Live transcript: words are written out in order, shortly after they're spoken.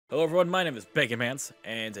Hello everyone, my name is Bacon Pants,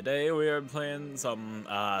 and today we are playing some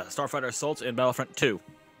Starfighter Assault in Battlefront 2.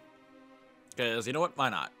 Because you know what? Why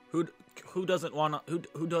not? Who doesn't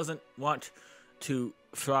want to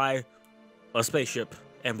fly a spaceship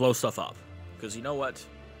and blow stuff up? Because you know what?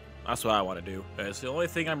 That's what I want to do. It's the only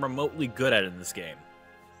thing I'm remotely good at in this game.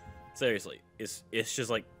 Seriously, it's just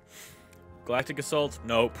like Galactic Assault.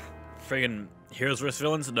 Nope. Friggin' Heroes vs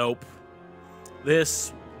Villains. Nope.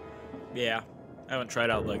 This, yeah. I haven't tried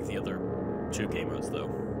out like the other two game modes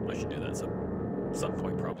though. I should do that some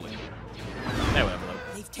point probably. Anyway,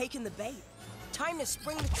 they've taken the bait. Time to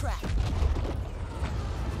spring the trap.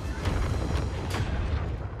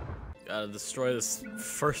 Gotta destroy this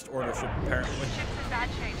first order ship apparently. Ship's in bad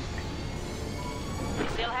shape.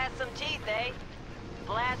 Still has some teeth, eh?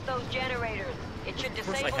 Blast those generators. It should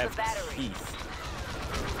disable the battery. Teeth.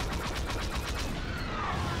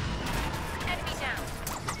 Enemy down.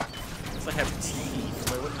 I have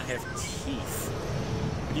teeth. Why wouldn't I have teeth?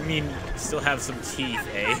 You mean still have some teeth,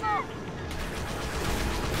 eh?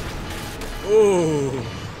 Ooh,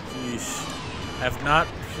 yeesh. I have not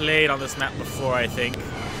played on this map before, I think.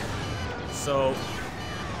 So,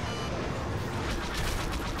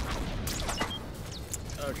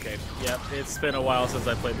 okay, yep. It's been a while since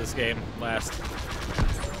I played this game last.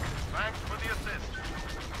 Thanks for the assist.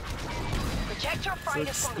 Protect your So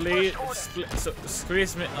fighters from the first order.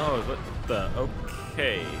 squeeze me. Oh, what the?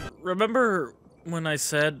 Okay. Remember when I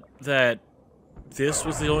said that this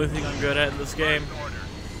was the only thing I'm good at in this game? First order.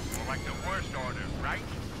 Or like the worst order, right?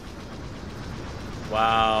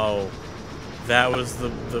 Wow. That was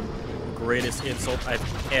the greatest insult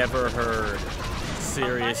I've ever heard.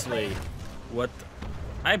 Seriously. What?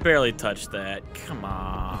 I barely touched that. Come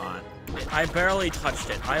on. I barely touched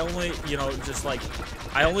it. I only, you know, just like,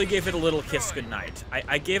 I only gave it a little kiss goodnight.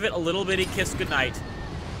 I gave it a little bitty kiss goodnight.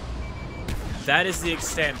 That is the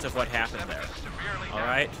extent of what happened there.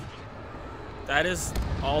 Alright? That is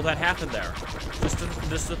all that happened there.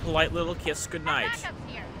 Just a polite little kiss goodnight.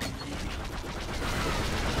 Backup's here.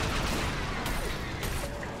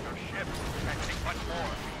 Your ship can take much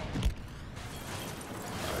more.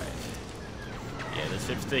 Alright. Yeah, the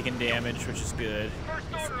ship's taking damage, which is good. First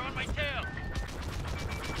order on my tail.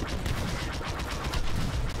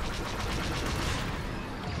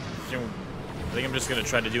 I think I'm just gonna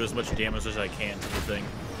try to do as much damage as I can to the thing,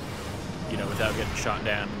 you know, without getting shot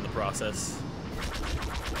down in the process.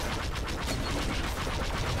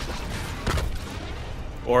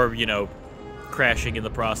 Or, you know, crashing in the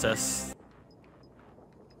process.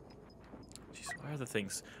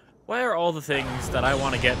 Jeez, why are all the things that I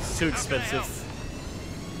want to get too expensive?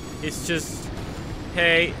 It's just,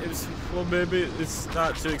 hey, well, maybe it's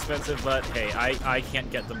not too expensive, but hey, I can't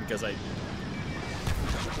get them because I did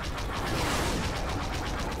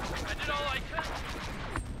all I could.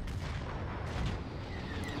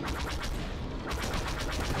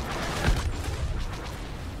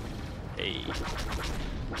 Hey.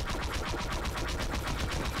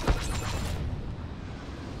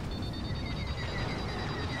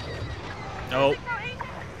 Nope.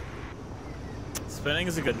 Spinning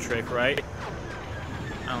is a good trick, right?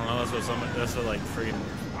 I don't know, that's what like friggin'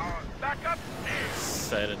 Back up.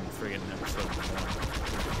 said in friggin' episode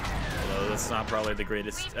 1. Although that's not probably the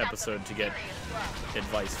greatest episode to get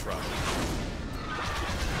advice from.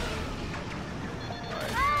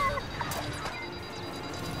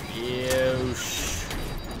 Yosh.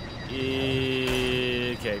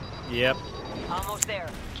 Okay, yep. Almost there.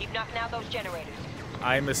 Keep knocking out those generators.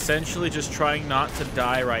 I'm essentially just trying not to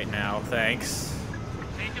die right now, thanks.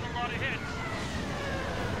 Taking a lot of hits.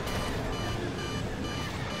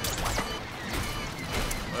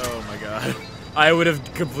 Oh my god. I would have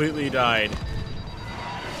completely died.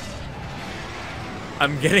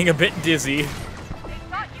 I'm getting a bit dizzy. They've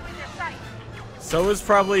got you in their sight. So is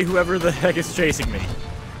probably whoever the heck is chasing me.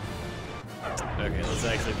 Okay, let's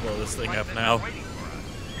actually blow this thing up now. Waiting for us.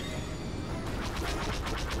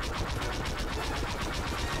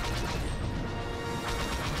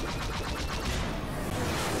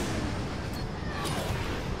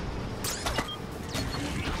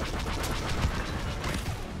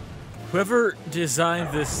 Whoever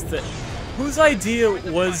designed this thing, whose idea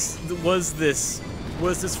was this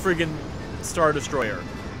friggin' Star Destroyer?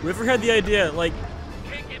 Whoever had the idea, like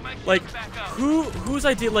whose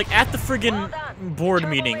idea, like at the friggin' board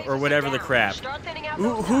meeting or whatever the crap?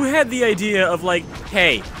 Who had the idea of like,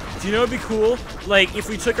 hey, do you know what'd be cool? Like if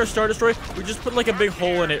we took our Star Destroyer, we just put like a big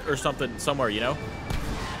hole in it or something somewhere, you know?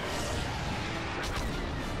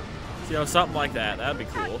 You know, something like that. That'd be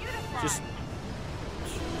cool. Just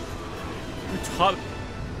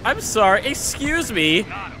I'm sorry. Excuse me.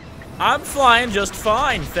 I'm flying just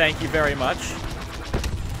fine, thank you very much.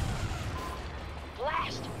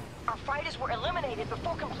 Blast! Our fighters were eliminated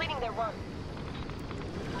before completing their run.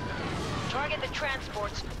 Target the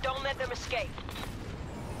transports. Don't let them escape.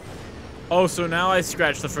 Oh, so now I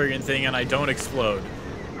scratch the friggin' thing and I don't explode.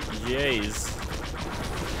 Jeez.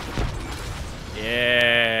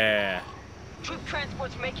 Yeah. Troop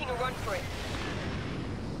transports making a run for it.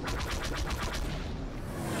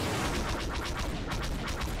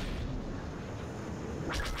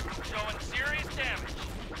 Showing serious damage.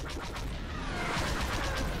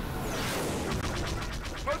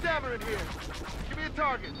 No damage in here. Give me a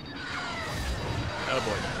target. Oh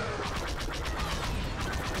boy.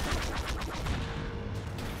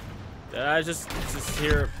 Did I just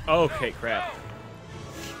hear? Okay, crap.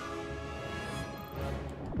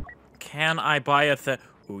 Can I buy a thing?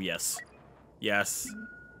 Ooh, yes. Yes.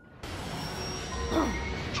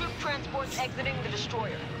 Troop transports exiting the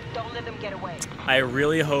destroyer. Don't let them get away. I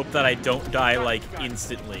really hope that I don't die, like,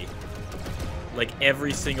 instantly. Like,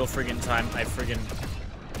 every single friggin' time I friggin'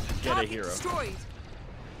 get a hero. Destroyed.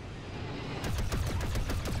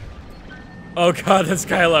 Oh god, that's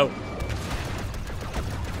Kylo.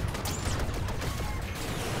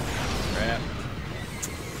 Crap.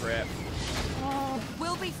 Crap.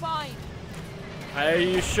 We'll be fine. Are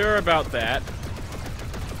you sure about that?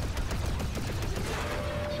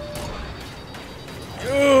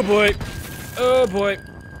 Oh boy. Oh boy.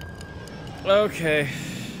 Okay.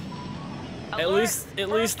 At least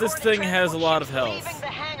this thing has a lot of health.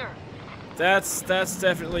 That's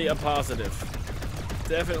definitely a positive.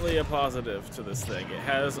 Definitely a positive to this thing. It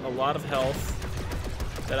has a lot of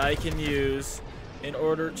health that I can use in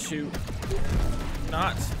order to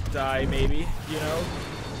not die, maybe, you know?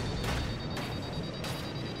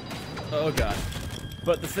 Oh god.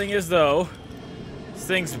 But the thing is, though, this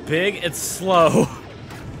thing's big and slow.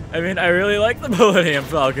 I mean, I really like the Millennium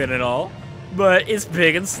Falcon and all, but it's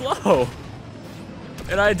big and slow.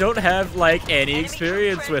 And I don't have, like, any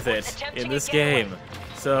experience with it in this game.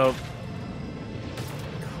 So,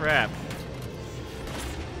 crap.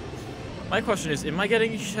 My question is, am I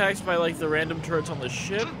getting attacked by, like, the random turrets on the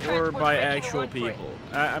ship, or by actual people?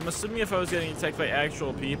 I'm assuming if I was getting attacked by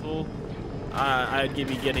actual people, I'd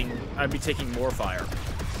be taking more fire.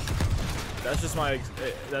 That's just my,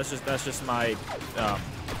 that's just my,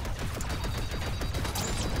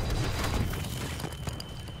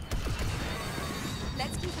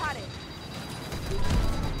 Let's keep at it.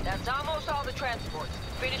 That's almost all the transports.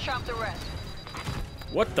 Finish off the rest.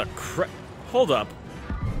 what the crap? Hold up.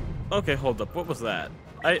 Okay, hold up. What was that?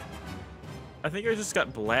 I think I just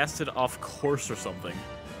got blasted off course or something.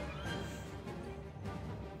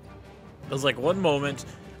 It was like one moment,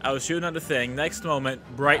 I was shooting at a thing, next moment,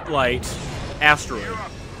 bright light, asteroid.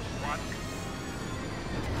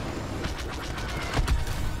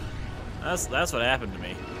 That's what happened to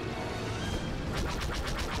me.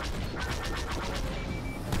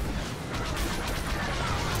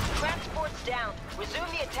 Transports down. Resume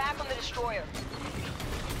the attack on the destroyer.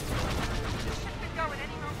 This ship could go at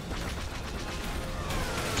any moment.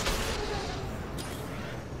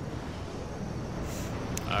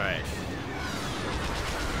 Alright.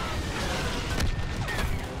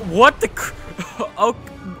 What the oh,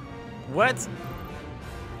 what?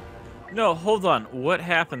 No, hold on. What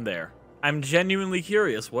happened there? I'm genuinely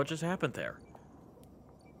curious. What just happened there?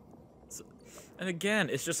 And again,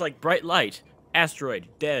 it's just like bright light, asteroid,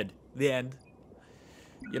 dead, the end.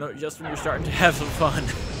 You know, just when you're starting to have some fun.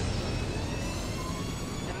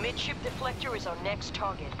 The midship deflector is our next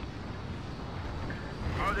target.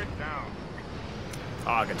 Target down.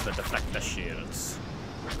 Target the deflector shields.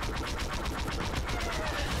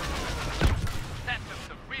 That took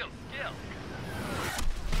some real skill.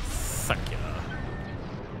 Fuck yeah.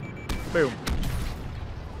 Boom.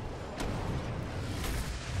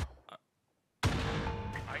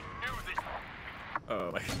 I knew this.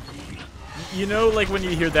 Oh my. You know, like when you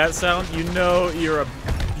hear that sound, you know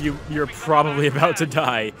you're probably about to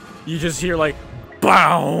die. You just hear like,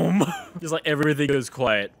 boom! Just like everything goes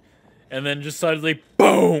quiet. And then just suddenly,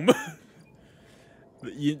 boom!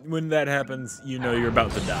 When that happens, you know you're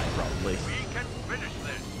about to die, probably. We can finish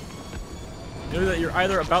this. You know that you're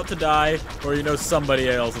either about to die, or you know somebody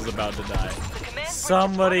else is about to die.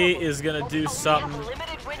 Somebody is gonna do something,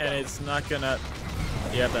 and it's not gonna...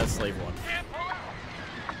 Yeah, that's slave one.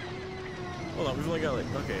 Hold on, we've only got like...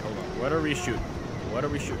 Okay, hold on. What are we shooting? What are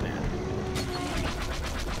we shooting at?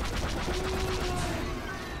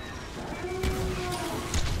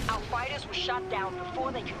 Our fighters were shot down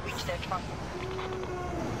before they could reach their target.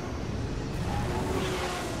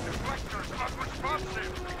 Deflector's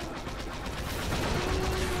unresponsive.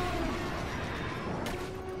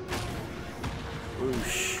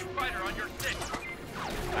 Starfighter on your 6.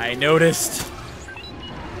 I noticed.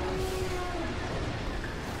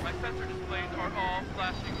 My sensor displays are all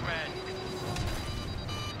flashing red.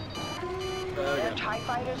 Their TIE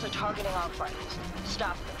fighters are targeting our fighters.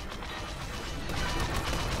 Stop them.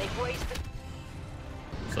 They've wasted...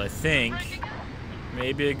 So I think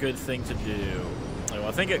maybe a good thing to do. Well,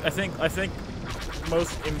 I think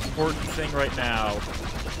most important thing right now.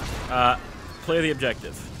 Play the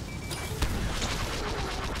objective.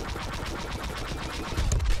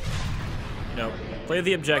 You know, play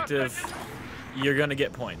the objective. You're gonna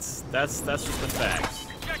get points. That's just the facts.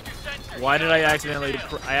 Why did I accidentally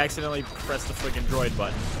press the friggin' droid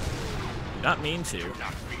button? Not mean to. Ship's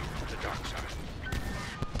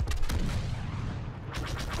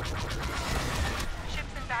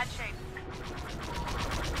in bad shape.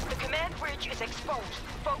 The command bridge is exposed.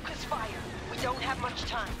 Focus fire. We don't have much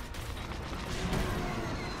time.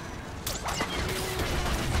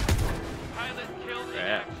 Pilot killed in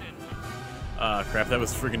Crap. action. Crap, that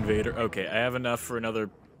was friggin' Vader. Okay, I have enough for another...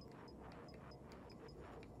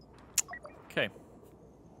 Okay.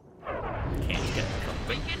 Can't get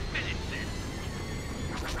We something. can finish this.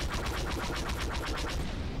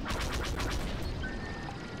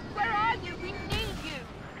 Where are you? We need you.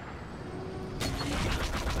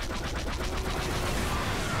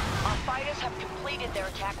 Our fighters have completed their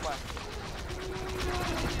attack run.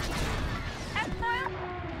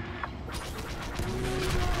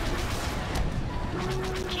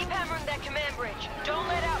 Keep hammering that command bridge. Don't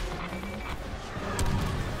let up.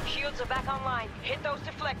 Shields are back online. Hit those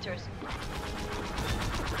deflectors.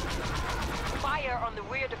 Fire on the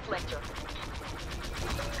rear deflector.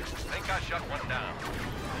 Think I shut one down.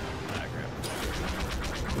 Ah, crap.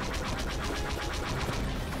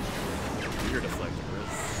 Your deflector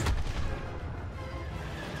is...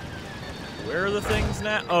 Where are the things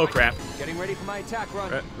now? Oh, crap. Getting ready for my attack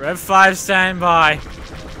run. Rev 5, stand by.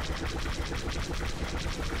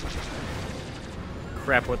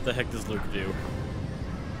 Crap, what the heck does Luke do?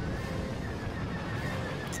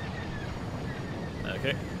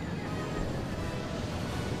 Okay.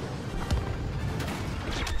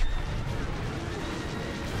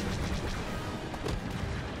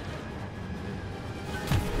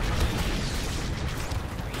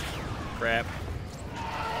 Crap.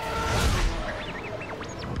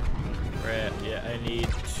 Crap, yeah, I need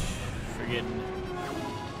friggin'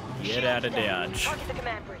 get out of dodge. Target the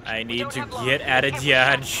command bridge. I We need don't to have long. get out of Every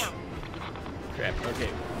shot dodge. counts. Crap,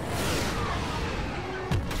 okay.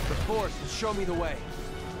 The Force will show me the way.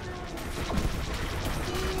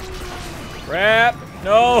 Crap!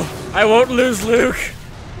 No! I won't lose Luke!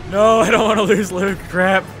 No, I don't want to lose Luke.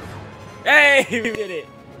 Crap. Hey! We did it!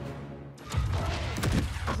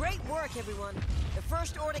 Great work, everyone. The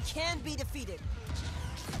First Order can be defeated.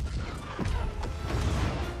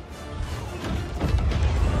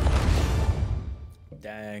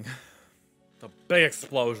 Dang. The big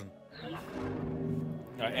explosion.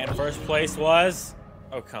 Alright, and first place was...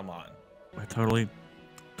 Oh, come on. I totally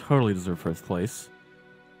deserve first place.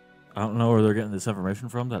 I don't know where they're getting this information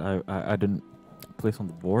from that I didn't place on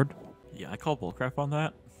the board. Yeah, I call bullcrap on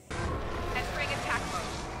that. Entering attack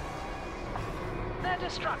mode. Their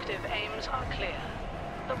destructive aims are clear.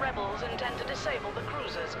 The rebels intend to disable the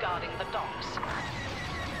cruisers guarding the docks.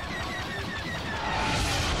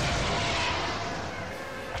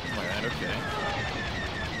 Alright, okay.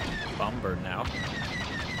 Bomber now.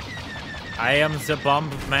 I am the bomb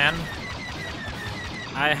man.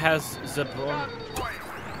 I has the bomb.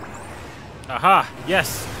 Aha!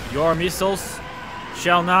 Yes, your missiles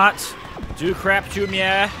shall not do crap to me.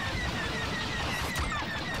 Yeah,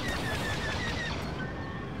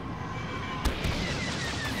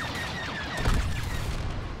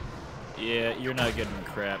 you're not getting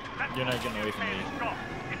crap. You're not getting away from me.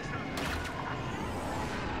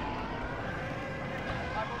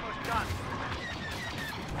 I'm almost done.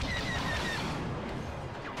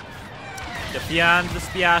 Defend the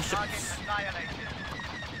spaceships. Target annihilated.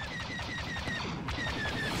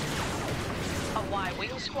 A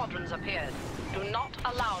Y-wing squadron's appeared. Do not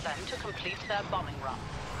allow them to complete their bombing run.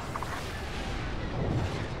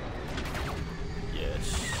 Yes.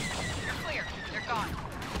 You're clear. They're gone.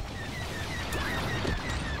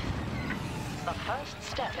 The first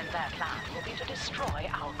step in their plan will be to destroy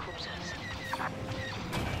our cruisers.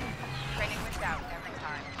 Training wins out every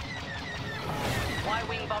time.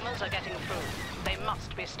 Y-wing bombers are getting through. They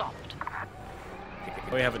must be stopped.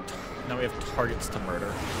 We have now we have targets to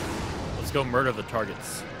murder. Let's go murder the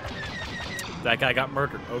targets. That guy got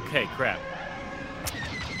murdered. Okay, crap.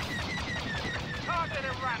 Target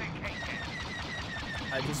eradicated.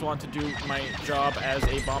 I just want to do my job as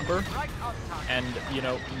a bomber and, you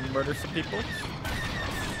know, murder some people.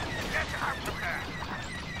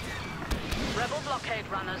 Rebel blockade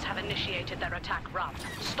runners have initiated their attack run.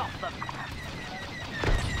 Stop them.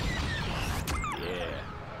 Yeah.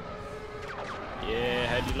 Yeah,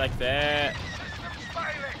 how'd you like that?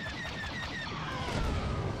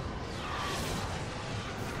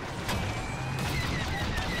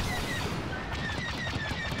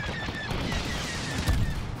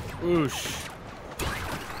 Whoosh. You're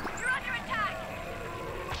under attack.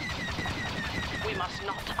 We must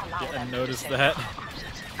not allow Yeah, I them to noticed disable that. our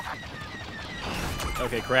cruisers.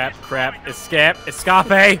 Okay, crap. Escape!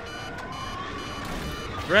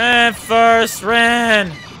 Ren first,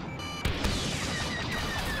 Ren!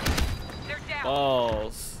 They're down.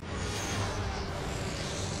 Balls.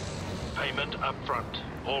 Payment up front,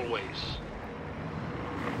 always.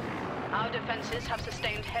 Our defenses have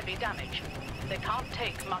sustained heavy damage. They can't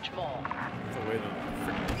take much more. The way the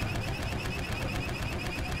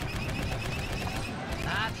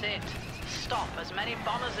That's it. Stop as many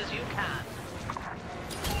bombers as you can.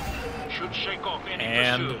 Should shake off any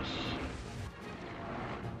And- pursuers.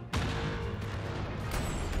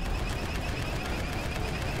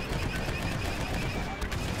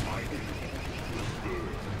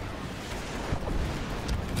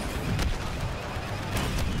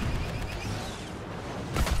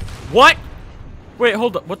 What? Wait,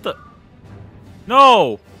 hold up. What the?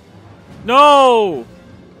 No! No!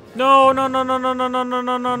 No, no, no, no, no, no, no, no,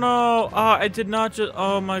 no, no, no. Ah, I did not just.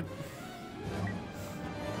 Oh my.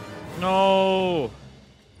 No.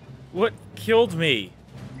 What killed me?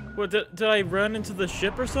 What, did I run into the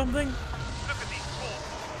ship or something? Look at these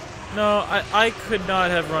fools. No, I could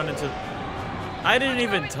not have run into. I didn't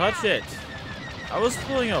even touch it. I was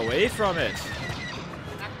pulling away from it.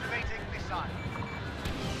 Activating missile.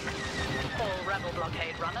 All rebel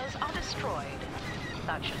blockade runners are destroyed.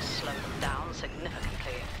 That should slow them down significantly.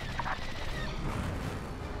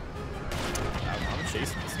 I'm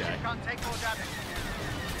chasing this guy. Can't take more damage.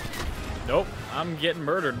 Nope, I'm getting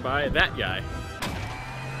murdered by that guy.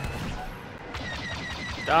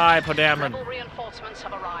 Die, Podamron. Rebel reinforcements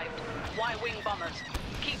have arrived. Y-wing bombers.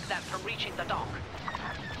 Keep them from reaching the dock.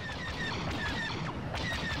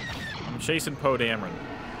 I'm chasing Podamron.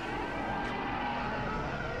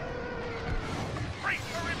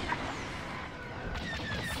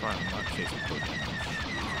 Fine, I'm not chasing Podamron.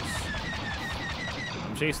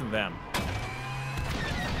 I'm chasing them.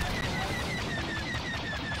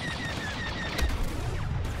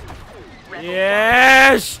 Rebel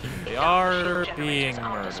Yes! They are Generators being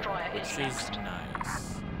our murdered, destroyer which is is next.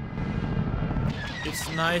 nice. It's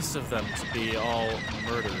nice of them to be all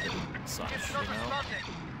murdered and such, It's you not know? responding.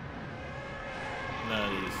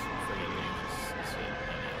 None of these friggin' things is it.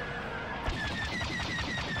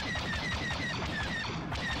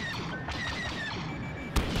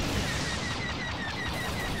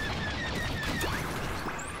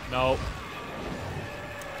 Nope.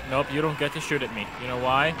 Nope, you don't get to shoot at me. You know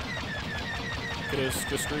why? Because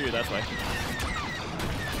screw you, that's why.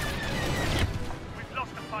 We've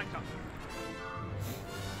lost the fighter.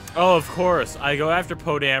 Oh, of course. I go after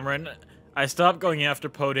Podamron. I stop going after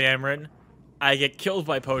Podamron. I get killed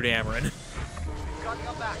by Podamron. Got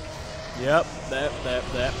your back. Yep,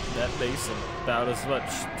 that makes about as much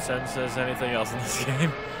sense as anything else in this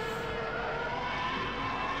game.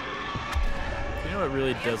 You know, it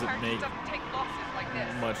really doesn't make Take losses like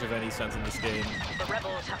this. much of any sense in this game. The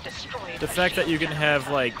rebels have destroyed The fact that you can have,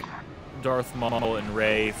 like, Darth Maul and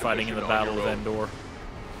Rey fighting in the Battle of Endor.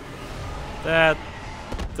 That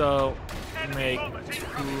don't make too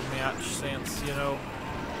much sense, you know?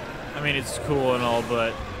 I mean, it's cool and all,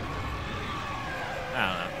 but I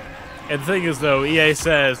don't know. And the thing is, though, EA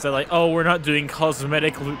says that, like, oh, we're not doing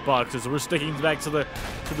cosmetic loot boxes. We're sticking back to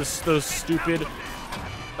those stupid,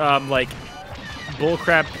 like,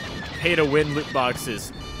 bullcrap pay-to-win loot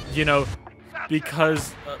boxes. You know,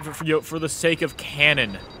 because for the sake of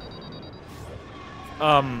canon.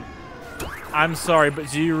 I'm sorry, but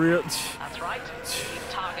do you real? That's right. Keep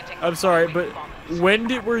targeting I'm the sorry, Y-wing but bombers.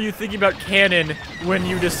 when were you thinking about canon when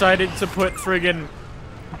you decided to put friggin'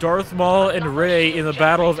 Darth Maul and Rey in the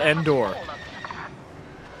Battle of Endor?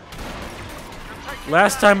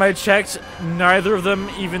 Last time I checked, neither of them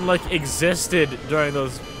even, like, existed during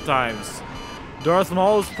those times. Darth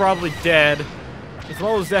Maul is probably dead. Darth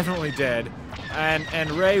Maul is definitely dead. And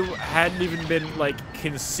Rey hadn't even been, like,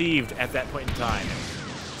 conceived at that point in time.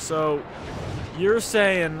 So, you're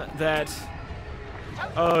saying that,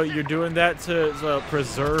 oh, you're doing that to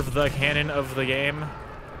preserve the canon of the game?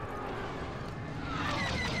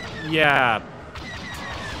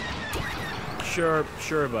 Sure,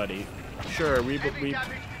 buddy. Sure, we Heavy damage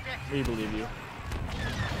detected. we believe you.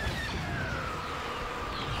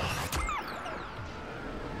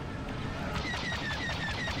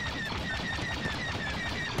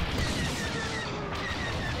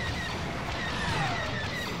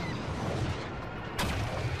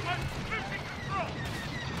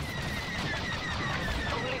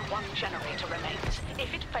 Only one generator remains.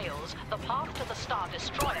 If it fails, the path to the Star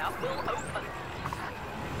Destroyer will open.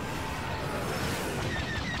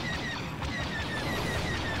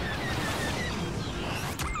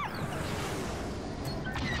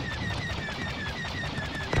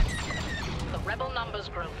 The rebel numbers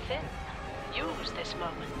grow thin. Use this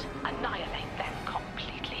moment. Annihilate them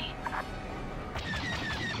completely.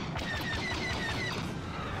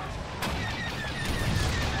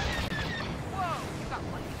 Whoa, you got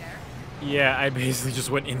lucky there. Yeah, I basically just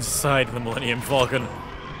went inside the Millennium Falcon.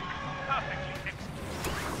 Perfectly executed.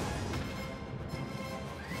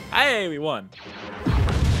 Hey, we won.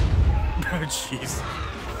 Oh, jeez.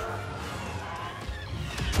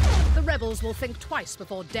 The rebels will think twice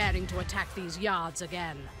before daring to attack these yards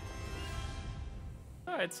again.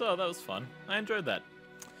 Alright, so that was fun. I enjoyed that.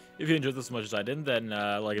 If you enjoyed this as much as I did, then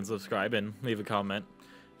like and subscribe and leave a comment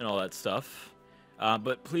and all that stuff.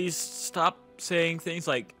 But please stop saying things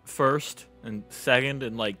like first and second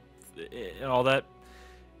and like and all that.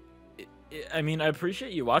 I mean, I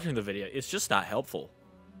appreciate you watching the video. It's just not helpful.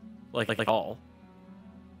 Like all.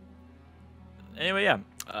 Anyway, yeah.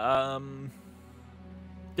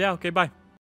 Yeah, okay, bye.